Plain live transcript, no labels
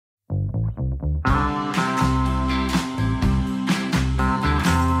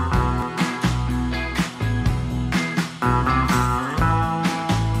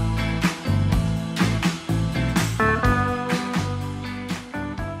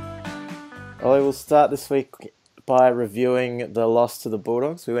Ollie, we'll start this week by reviewing the loss to the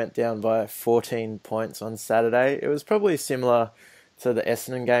Bulldogs. We went down by 14 points on Saturday. It was probably similar to the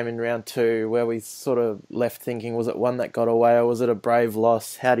Essendon game in round two, where we sort of left thinking, was it one that got away or was it a brave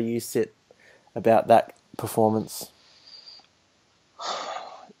loss? How do you sit about that performance?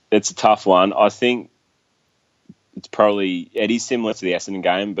 It's a tough one. I think it is similar to the Essendon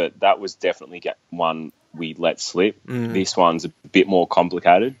game, but that was definitely one we let slip. This one's a bit more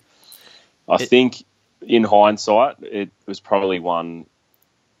complicated. I think in hindsight, it was probably one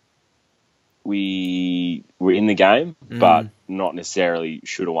we were in the game, but not necessarily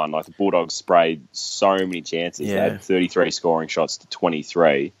should have won. Like, the Bulldogs sprayed so many chances. Yeah. They had 33 scoring shots to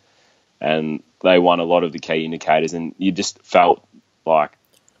 23, and they won a lot of the key indicators, and you just felt like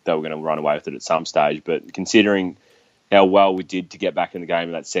they were going to run away with it at some stage. But considering how well we did to get back in the game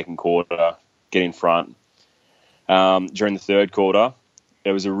in that second quarter, get in front, during the third quarter,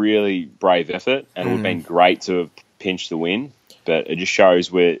 it was a really brave effort, and it would have been great to have pinched the win. But it just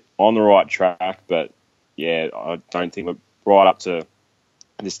shows we're on the right track. But, yeah, I don't think we're right up to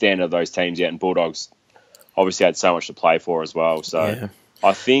the standard of those teams yet. And Bulldogs obviously had so much to play for as well. So yeah.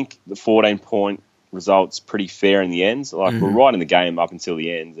 I think the 14-point result's pretty fair in the end. Like, we're right in the game up until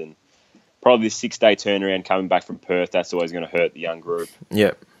the end. And probably the 6-day turnaround coming back from Perth, that's always going to hurt the young group.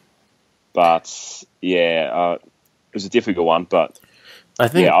 Yep. But, yeah, it was a difficult one. But, I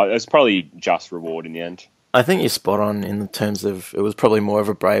think it's probably just reward in the end. I think you're spot on in terms of it was probably more of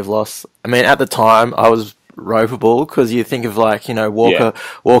a brave loss. I mean, at the time, I was ropeable because you think of, like, you know,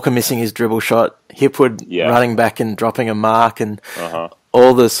 Walker missing his dribble shot, Hipwood running back and dropping a mark, and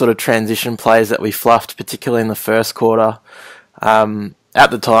all the sort of transition plays that we fluffed, particularly in the first quarter. At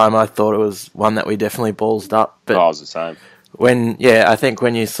the time, I thought it was one that we definitely ballsed up. But I was the same. I think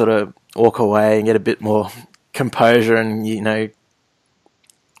when you sort of walk away and get a bit more composure and, you know,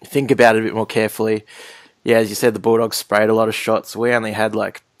 think about it a bit more carefully. Yeah, as you said, the Bulldogs sprayed a lot of shots. We only had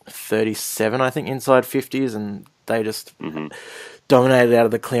like 37, I think, inside 50s, and they just dominated out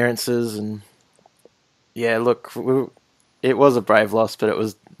of the clearances. And yeah, look, it was a brave loss, but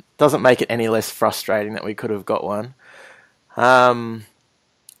it doesn't make it any less frustrating that we could have got one. I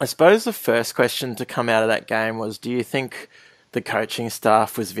suppose the first question to come out of that game was, do you think the coaching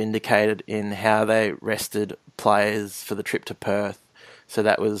staff was vindicated in how they rested players for the trip to Perth? So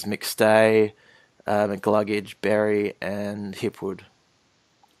that was McStay, McGluggage, Berry, and Hipwood.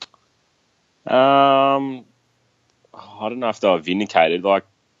 I don't know if they were vindicated. Like,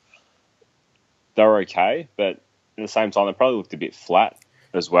 they were okay, but at the same time, they probably looked a bit flat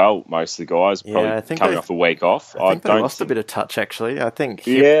as well. Most of the guys probably coming off a week off. I think they lost a bit of touch, actually. I think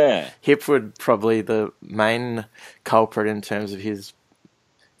Hipwood probably the main culprit in terms of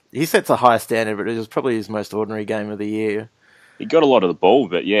he sets a high standard, but it was probably his most ordinary game of the year. He got a lot of the ball,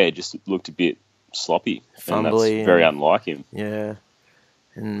 but it just looked a bit sloppy. Fumbly. And that's very unlike him. Yeah.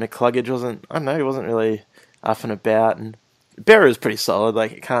 And McCluggage he wasn't really up and about. And Berry was pretty solid.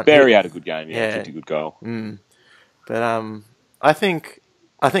 Like, it can't. Berry had a good game. Yeah, kicked a good goal. But I think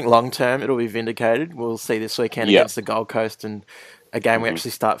long term it'll be vindicated. We'll see this weekend against the Gold Coast, and a game we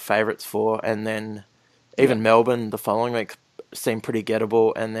actually start favourites for, and then even Melbourne the following week seemed pretty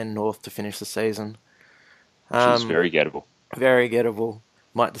gettable, and then North to finish the season. She's very gettable. Very gettable.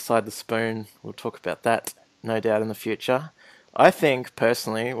 Might decide the spoon. We'll talk about that, no doubt, in the future. I think,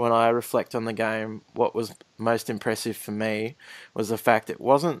 personally, when I reflect on the game, what was most impressive for me was the fact it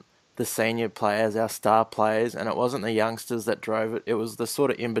wasn't the senior players, our star players, and it wasn't the youngsters that drove it. It was the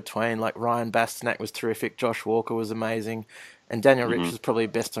sort of in-between, like Ryan Bastanak was terrific, Josh Walker was amazing, and Daniel Rich was probably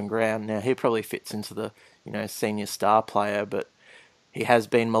best on ground. Now, he probably fits into the, you know, senior star player, but he has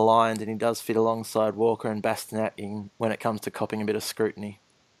been maligned, and he does fit alongside Walker and Bastanak when it comes to copping a bit of scrutiny.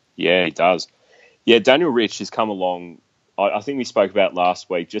 Yeah, he does. Yeah, Daniel Rich has come along. I think we spoke about last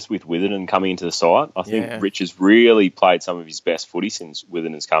week, just with Witherden coming into the side. I think Rich has really played some of his best footy since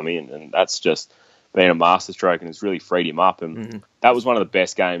Witherden has come in, and that's just been a masterstroke, and it's really freed him up. And that was one of the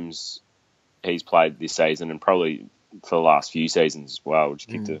best games he's played this season, and probably for the last few seasons as well. Just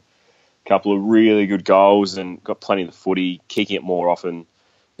kicked a couple of really good goals and got plenty of the footy, kicking it more often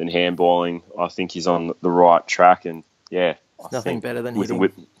than handballing. I think he's on the right track, and nothing better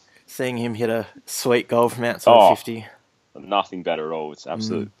than seeing him hit a sweet goal from outside 50. Nothing better at all. It's an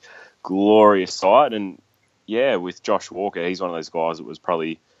absolute glorious sight. And with Josh Walker, he's one of those guys that was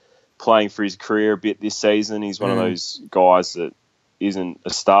probably playing for his career a bit this season. He's one of those guys that isn't a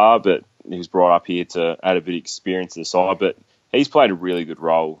star, but he was brought up here to add a bit of experience to the side. But he's played a really good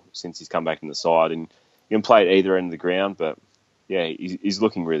role since he's come back in the side, and he can play at either end of the ground. But he's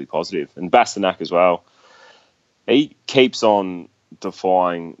looking really positive. And Bastanak as well. He keeps on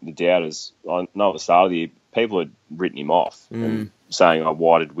defying the doubters. I know at the start of the year, people had written him off and saying, "Oh,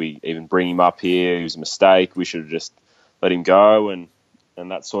 why did we even bring him up here? It was a mistake. We should have just let him go," and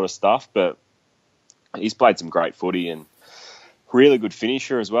that sort of stuff. But he's played some great footy and really good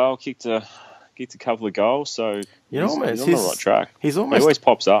finisher as well. Kicked a couple of goals, so he's on the right track. He always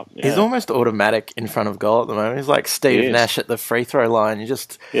pops up. Yeah. He's almost automatic in front of goal at the moment. He's like Steve Nash at the free throw line. You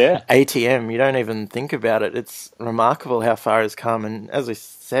just ATM. You don't even think about it. It's remarkable how far he's come. And as we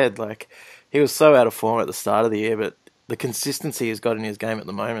said, like he was so out of form at the start of the year, but the consistency he's got in his game at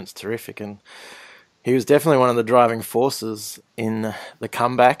the moment is terrific. And he was definitely one of the driving forces in the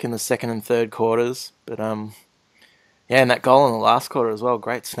comeback in the second and third quarters. But and that goal in the last quarter as well.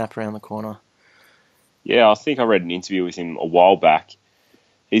 Great snap around the corner. Yeah, I think I read an interview with him a while back.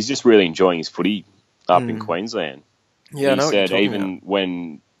 He's just really enjoying his footy up in Queensland. Yeah, he said even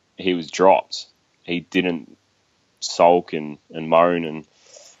when he was dropped, he didn't sulk and moan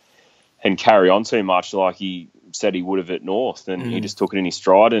and carry on too much like he said he would have at North. And he just took it in his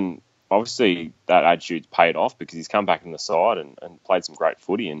stride. And obviously that attitude's paid off because he's come back in the side and played some great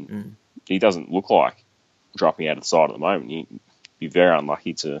footy. And he doesn't look like dropping out of the side at the moment. He'd be very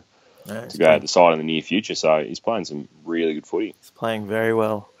unlucky to go out the side in the near future. So he's playing some really good footy. He's playing very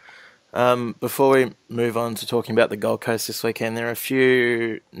well. Before we move on to talking about the Gold Coast this weekend, there are a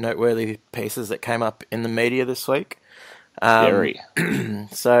few noteworthy pieces that came up in the media this week.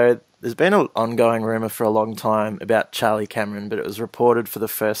 So there's been an ongoing rumour for a long time about Charlie Cameron, but it was reported for the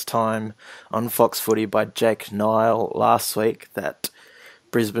first time on Fox Footy by Jake Nile last week that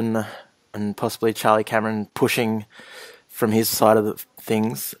Brisbane and possibly Charlie Cameron pushing from his side of the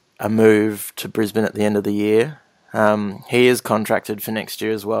things a move to Brisbane at the end of the year. He is contracted for next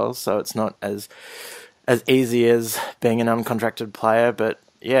year as well, so it's not as easy as being an uncontracted player. But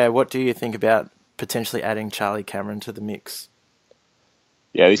yeah, what do you think about potentially adding Charlie Cameron to the mix?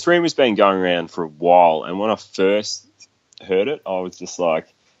 Yeah, this rumour's been going around for a while, and when I first heard it, I was just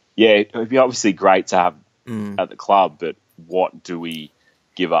like, yeah, it would be obviously great to have at the club, but what do we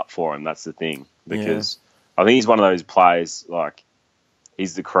give up for him? That's the thing. Because I think he's one of those players, like,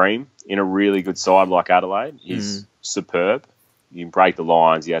 he's the cream in a really good side like Adelaide. He's superb. You can break the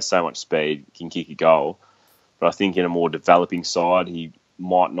lines. He has so much speed. Can kick a goal. But I think in a more developing side, he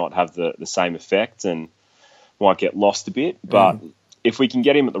might not have the same effect and might get lost a bit. But if we can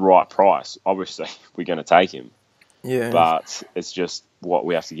get him at the right price, obviously we're going to take him. Yeah. But it's just what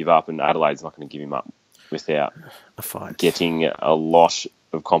we have to give up, and Adelaide's not going to give him up without a fight, getting a lot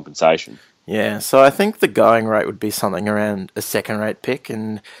of compensation. Yeah, so I think the going rate would be something around a second-rate pick,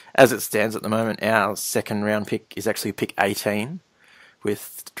 and as it stands at the moment, our second-round pick is actually pick 18,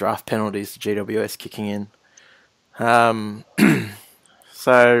 with draft penalties to GWS kicking in.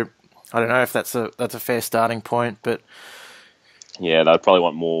 So I don't know if that's a fair starting point, but yeah, they'd probably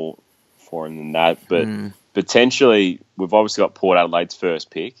want more for him than that. But potentially, we've obviously got Port Adelaide's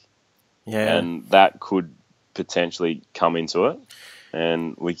first pick, and that could potentially come into it,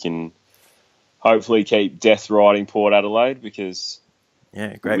 and we can hopefully keep death riding Port Adelaide because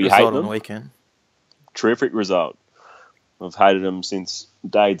great result on the weekend. Terrific result. I've hated them since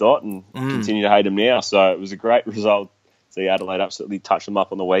day dot and continue to hate them now. So it was a great result. See Adelaide absolutely touch them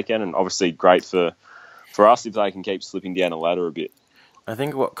up on the weekend, and obviously great for us if they can keep slipping down the ladder a bit. I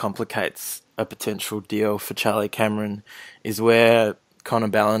think what complicates a potential deal for Charlie Cameron is where Connor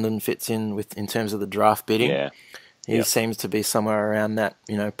Ballenden fits in terms of the draft bidding. Yeah. He seems to be somewhere around that,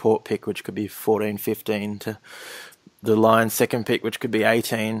 Port pick, which could be 14, 15, to the Lions' second pick, which could be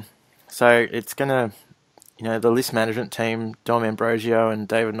 18. So it's going to, the list management team, Dom Ambrosio and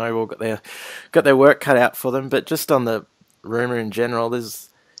David Noble got their work cut out for them. But just on the rumour in general, there's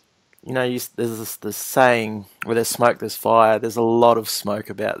this saying, where there's smoke, there's fire. There's a lot of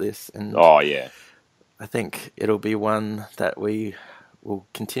smoke about this. And I think it'll be one that we will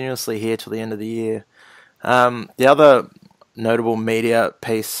continuously hear till the end of the year. The other notable media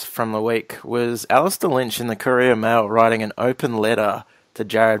piece from the week was Alistair Lynch in the Courier Mail writing an open letter to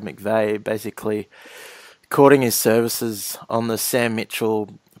Jarrad McVeigh, basically courting his services on the Sam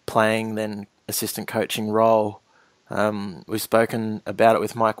Mitchell playing then assistant coaching role. We've spoken about it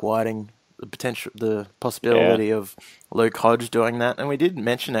with Mike Whiting, the possibility of Luke Hodge doing that, and we did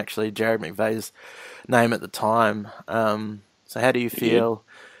mention actually Jarrad McVeigh's name at the time. So how do you feel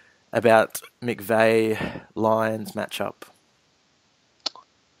about McVeigh Lions matchup?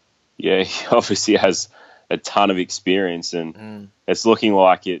 Yeah, he obviously has a ton of experience, and it's looking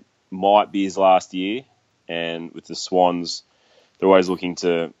like it might be his last year. And with the Swans, they're always looking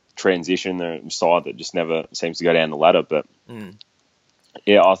to transition. They're a side that just never seems to go down the ladder. But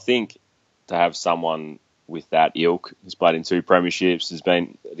I think to have someone with that ilk. He's played in 2 premierships. Has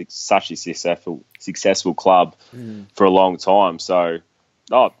been such a successful club for a long time. So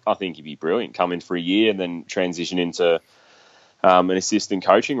I think he'd be brilliant. Come in for a year and then transition into an assistant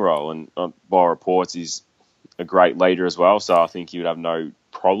coaching role. And by reports, he's a great leader as well. So I think he would have no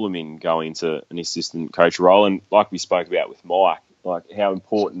problem in going to an assistant coach role. And like we spoke about with Mike, like how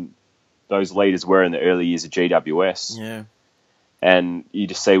important those leaders were in the early years of GWS. Yeah. And you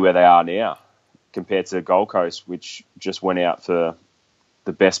just see where they are now compared to Gold Coast, which just went out for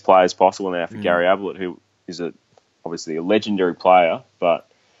the best players possible now for Gary Ablett, who is obviously a legendary player, but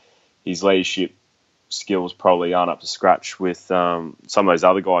his leadership skills probably aren't up to scratch with some of those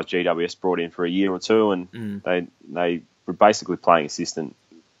other guys GWS brought in for a year or two, and they were basically playing assistant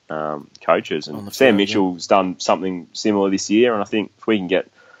coaches. And Sam Mitchell's done something similar this year, and I think if we can get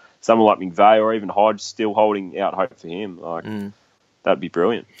someone like McVeigh or even Hodge still holding out hope for him, that'd be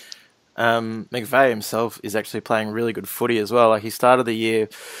brilliant. McVeigh himself is actually playing really good footy as well. Like, he started the year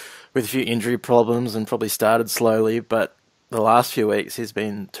with a few injury problems and probably started slowly, but the last few weeks he's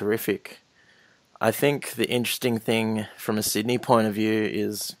been terrific. I think the interesting thing from a Sydney point of view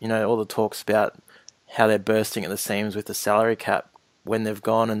is, all the talks about how they're bursting at the seams with the salary cap when they've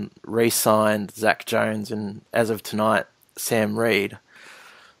gone and re-signed Zach Jones and, as of tonight, Sam Reid.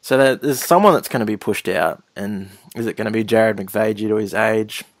 So there's someone that's going to be pushed out, and is it going to be Jarrad McVeigh due to his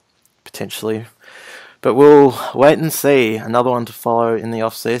age? Potentially. But we'll wait and see. Another one to follow in the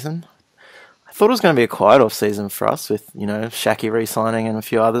off-season. I thought it was going to be a quiet off-season for us with, Shaki re-signing and a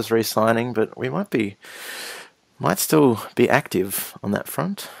few others re-signing, but we might still be active on that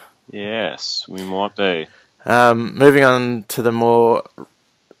front. Yes, we might be. Moving on to the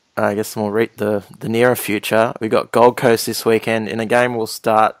nearer future, we got Gold Coast this weekend in a game we'll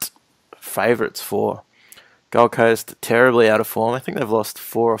start favourites for. Gold Coast terribly out of form. I think they've lost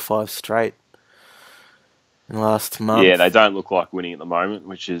 4 or 5 straight in the last month. Yeah, they don't look like winning at the moment,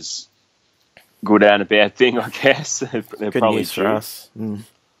 which is good and a bad thing, I guess. They're good probably news for us.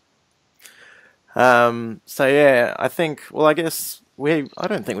 So yeah, I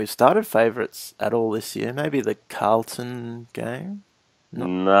don't think we've started favourites at all this year. Maybe the Carlton game.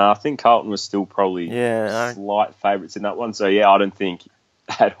 No, I think Carlton was still probably slight favourites in that one. So yeah, I don't think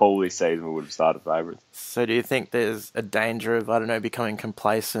at all this season we would have started favourites. So do you think there's a danger of, becoming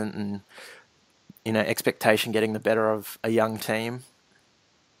complacent and, expectation getting the better of a young team?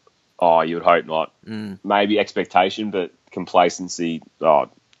 Oh, you would hope not. Maybe expectation, but complacency,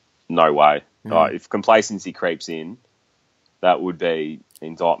 no way. If complacency creeps in, that would be an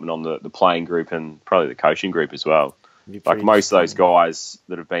indictment on the playing group and probably the coaching group as well. Like most of those guys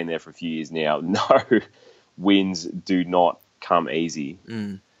that have been there for a few years now, wins do not come easy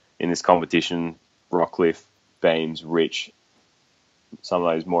in this competition. Rockcliffe, Beams, Rich, some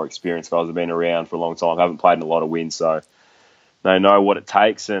of those more experienced guys have been around for a long time, haven't played in a lot of wins, so they know what it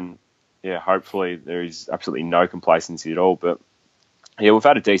takes. And yeah, hopefully there is absolutely no complacency at all. But yeah, we've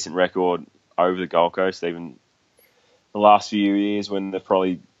had a decent record over the Gold Coast, even the last few years when they've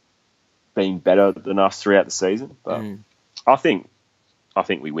probably been better than us throughout the season. But I think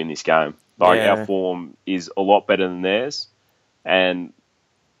we win this game. Our form is a lot better than theirs, and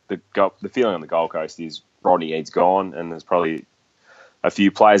the feeling on the Gold Coast is Rodney Eade's gone, and there's probably a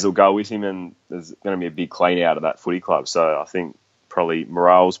few players will go with him, and there's going to be a big clean out of that footy club. So I think probably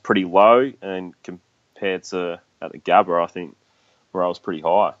morale's pretty low, and compared to at the Gabba, I think morale's pretty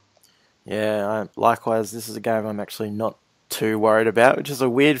high. Yeah, likewise, this is a game I'm actually not too worried about, which is a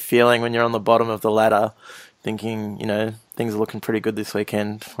weird feeling when you're on the bottom of the ladder thinking, things are looking pretty good this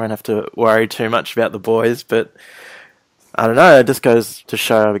weekend. Won't have to worry too much about the boys, but I don't know, it just goes to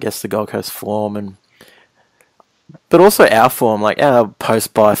show, I guess, the Gold Coast form, but also our form. Like, our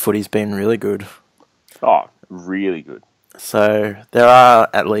post-bye footy's been really good. Oh, really good. So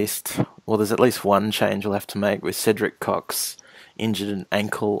there's at least one change we'll have to make with Cedric Cox injured an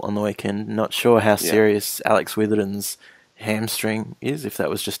ankle on the weekend. Not sure how serious Alex Witherden's hamstring is, if that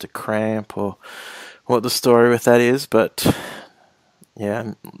was just a cramp or what the story with that is, but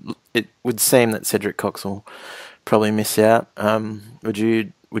yeah, it would seem that Cedric Cox will probably miss out. Would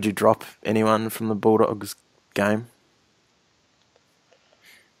you drop anyone from the Bulldogs game?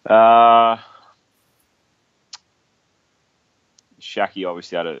 Shaki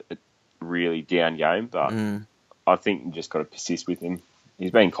obviously had a really down game, but I think you just got to persist with him.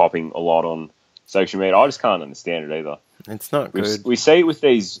 He's been copping a lot on social media. I just can't understand it either. It's not good. We see it with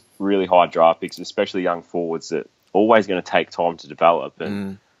these really high draft picks, especially young forwards, that always going to take time to develop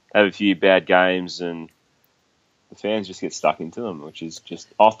and have a few bad games, and the fans just get stuck into them, which is just...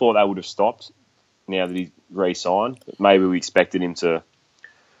 I thought they would have stopped now that he's re-signed, but maybe we expected him to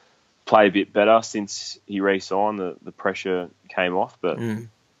play a bit better since he re-signed. The pressure came off, but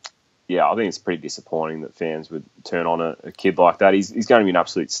yeah, I think it's pretty disappointing that fans would turn on a kid like that. He's going to be an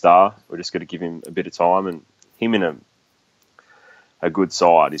absolute star. We're just going to give him a bit of time, and him in a good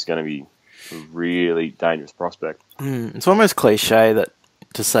side is going to be a really dangerous prospect. It's almost cliche that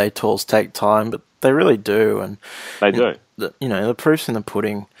to say talls take time, but they really do, and they do. The proof's in the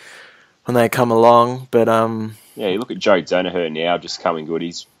pudding when they come along. But yeah, you look at Joe Danaher now, just coming good.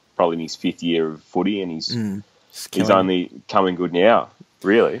 He's probably in his 5th year of footy, and he's only coming good now,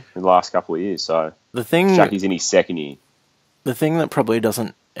 really, in the last couple of years. So Shaki's in his 2nd year. The thing that probably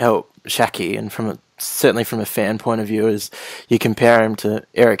doesn't help Shaki, and certainly from a fan point of view, is you compare him to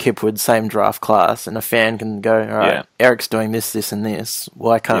Eric Hipwood, same draft class, and a fan can go, all right, Eric's doing this, this, and this.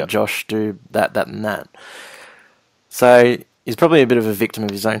 Why can't Josh do that, that, and that? So he's probably a bit of a victim of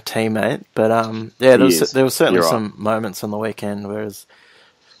his own teammate. But there was certainly some moments on the weekend where it was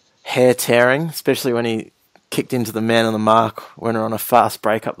hair tearing, especially when he kicked into the man on the mark when we're on a fast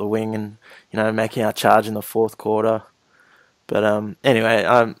break up the wing and making our charge in the 4th quarter. But anyway,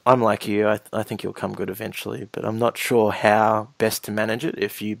 I'm like you. I think he'll come good eventually, but I'm not sure how best to manage it.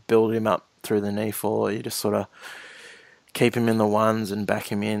 If you build him up through the knee fall, or you just sort of keep him in the ones and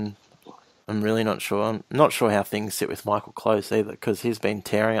back him in. I'm really not sure. I'm not sure how things sit with Michael Close either, because he's been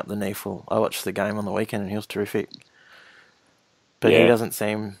tearing up the knee fall. I watched the game on the weekend and he was terrific. But he doesn't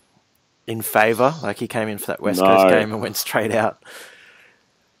seem in favour. Like, he came in for that West Coast game and went straight out,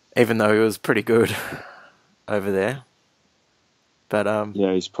 even though he was pretty good over there. But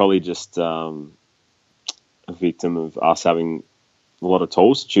he's probably just a victim of us having a lot of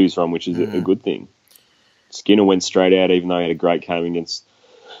tools to choose from, which is a good thing. Skinner went straight out, even though he had a great game against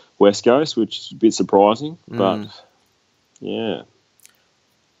West Coast, which is a bit surprising. But yeah,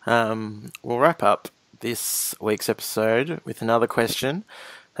 we'll wrap up this week's episode with another question.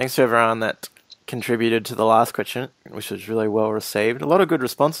 Thanks to everyone that contributed to the last question, which was really well received. A lot of good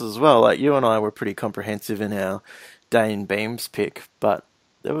responses as well. Like, you and I were pretty comprehensive in our Dane Beams pick, but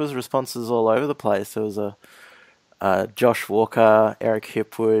there was responses all over the place. There was a Josh Walker, Eric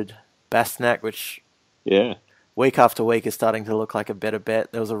Hipwood, Basnak, which week after week is starting to look like a better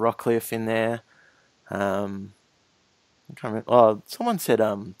bet. There was a Rockcliffe in there. I can't remember. Oh, someone said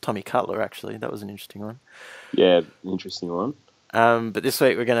Tommy Cutler, actually. That was an interesting one. Yeah, interesting one. But this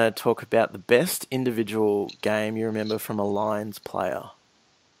week we're going to talk about the best individual game you remember from a Lions player.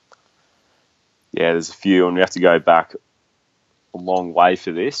 Yeah, there's a few, and we have to go back a long way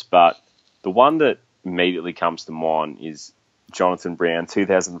for this, but the one that immediately comes to mind is Jonathan Brown,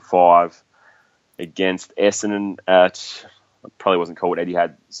 2005, against Essendon at, it probably wasn't called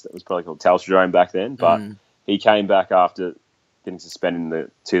Etihad, it was probably called Telstra back then, but he came back after getting suspended in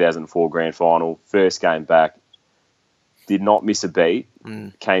the 2004 grand final, first game back, did not miss a beat,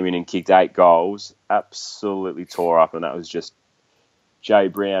 came in and kicked 8 goals, absolutely tore up, and that was just Jay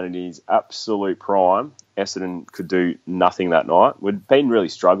Brown in his absolute prime. Essendon could do nothing that night. We'd been really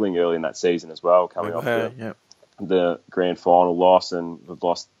struggling early in that season as well, coming off the grand final loss, and we've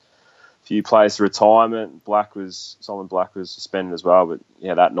lost a few players to retirement. Simon Black was suspended as well, but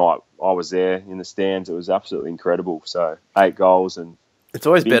yeah, that night I was there in the stands. It was absolutely incredible. So 8 goals, and it's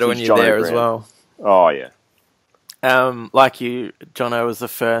always better when you're there as well. Oh yeah. Like you, Jono was the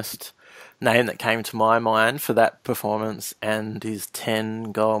first name that came to my mind for that performance and his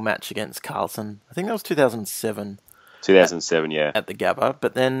 10-goal match against Carlton. I think that was 2007. 2007, at the Gabba.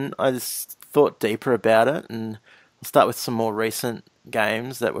 But then I just thought deeper about it, and I'll start with some more recent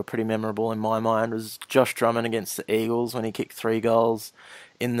games that were pretty memorable in my mind. Was Josh Drummond against the Eagles when he kicked 3 goals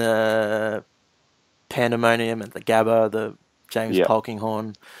in the pandemonium at the Gabba, the James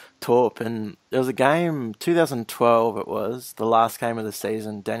Polkinghorne Torp. And there was a game, 2012 it was, the last game of the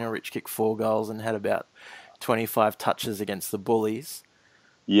season. Daniel Rich kicked 4 goals and had about 25 touches against the Bullies.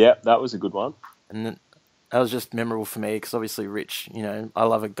 Yeah, that was a good one. And that was just memorable for me because obviously Rich, I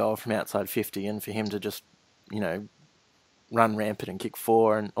love a goal from outside 50, and for him to just, run rampant and kick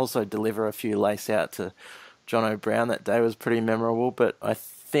 4 and also deliver a few lace out to John O'Brien that day was pretty memorable. But I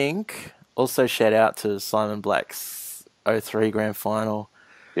think also shout out to Simon Black's 03 grand final.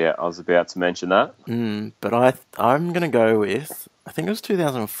 Yeah, I was about to mention that. But I'm going to go with, I think it was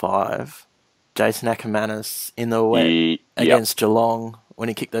 2005, Jason Ackermanis in the wet against Geelong when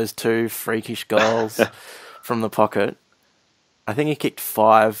he kicked those 2 freakish goals from the pocket. I think he kicked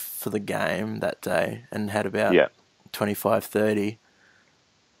 5 for the game that day and had about 25-30.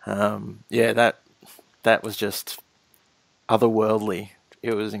 That was just otherworldly.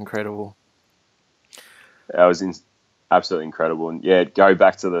 It was incredible. That was absolutely incredible. And go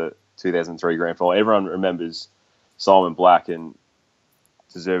back to the 2003 grand final. Everyone remembers Simon Black, and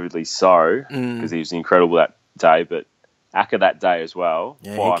deservedly so, because he was incredible that day. But Acker that day as well,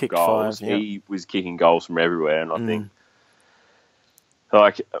 Yeah, 5 he kicked goals. 5, yeah. He was kicking goals from everywhere, and I think,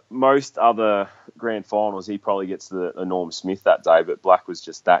 like most other grand finals, he probably gets the Norm Smith that day. But Black was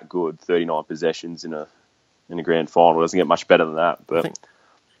just that good. 39 possessions in a grand final. Doesn't get much better than that. But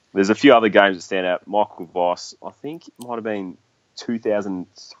there's a few other games that stand out. Michael Voss, I think it might have been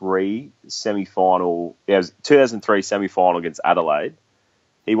 2003 semi-final. Yeah, it was 2003 semi-final against Adelaide.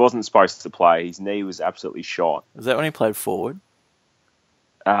 He wasn't supposed to play. His knee was absolutely shot. Is that when he played forward?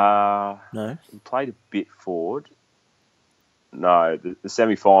 No. He played a bit forward. No, the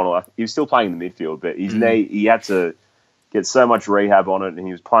semi-final, he was still playing in the midfield, but his knee, he had to get so much rehab on it, and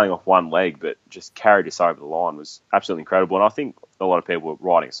he was playing off one leg, but just carried us over the line. It was absolutely incredible. And I think a lot of people were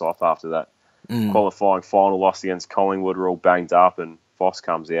writing us off after that qualifying final loss against Collingwood. We're all banged up, and Voss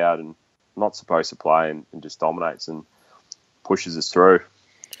comes out and not supposed to play and just dominates and pushes us through.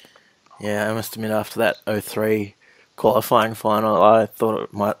 Yeah, I must admit, after that 03 qualifying final, I thought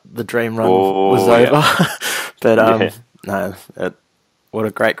the dream run was over. But no, what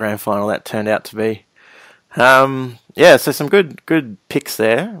a great grand final that turned out to be. So some good picks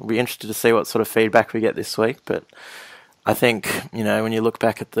there. We'll be interested to see what sort of feedback we get this week. But I think, when you look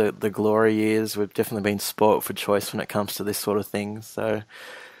back at the glory years, we've definitely been spoilt for choice when it comes to this sort of thing. So,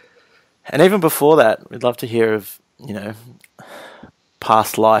 and even before that, we'd love to hear of,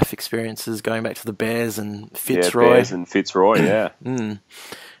 past life experiences going back to the Bears and Fitzroy. Yeah, Bears and Fitzroy, yeah.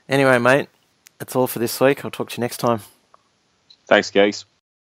 Anyway, mate, that's all for this week. I'll talk to you next time. Thanks, Geeks.